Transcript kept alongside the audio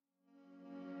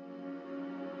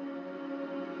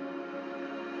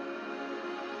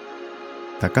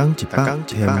逐天一百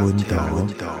天文图，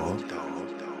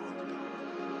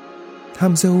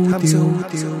探索宇宙。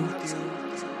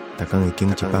逐天会经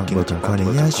一百无同款的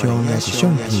影像也是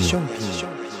相片，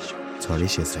带你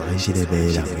熟悉认识个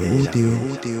迷人的宇宙。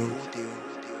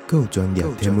更有专业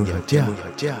天文学者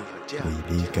为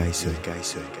你解说。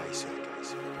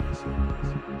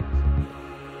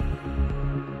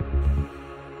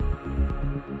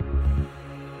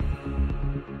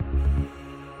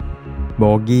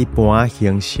模拟盘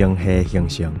形星系形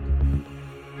象，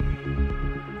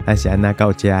咱是安怎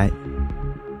到遮的？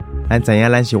咱知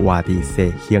影咱是活伫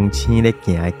踅星星咧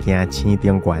行的行星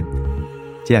顶悬，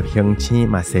这粒星星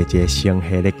嘛是一个星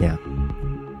系咧行。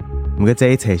不过这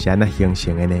一切是安怎形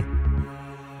成的呢？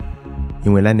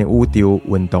因为咱的宇宙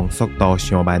运动速度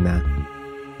伤慢啊，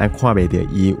咱看袂到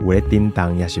伊有咧震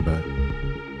动也是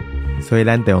无，所以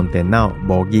咱得用电脑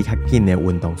模拟较紧的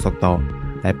运动速度。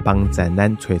来帮助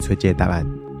咱找出这个答案。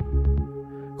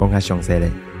讲较详细咧，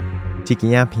这支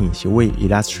影片是为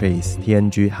Illustrates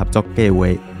TNG 合作计划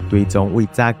追踪为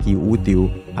早期宇宙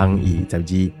红移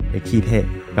12的气体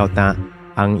到达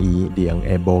红移0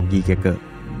的模拟结果。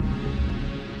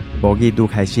模拟拄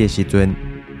开始的时阵，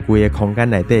规个空间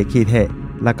内底的气体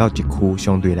落到一区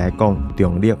相对来讲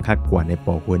重力较悬的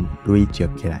部分累积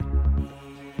起来。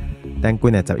但几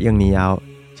若10亿年后，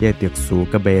这个特殊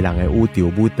佮迷人的宇宙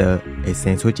舞蹈会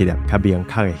生出一粒较明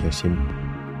确的核心。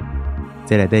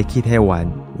这内底气体源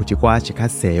有一寡是较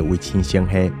细的卫星星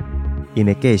系，因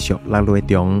会继续落落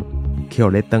中，去互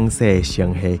咧长细的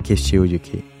星系吸收入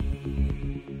去。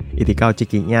一直到这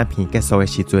支影片结束的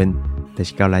时阵，就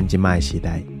是到咱即卖的时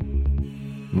代。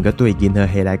不过对银河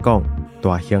系来讲，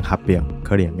大星合并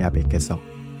可能也未结束。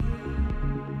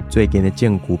最近的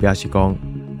证据表示讲，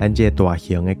咱这个大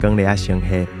型的光粒仔星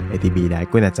系会伫未来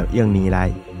几若10亿年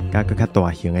内，甲更较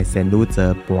大型的仙女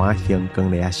座盘形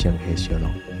光粒仔星系相落。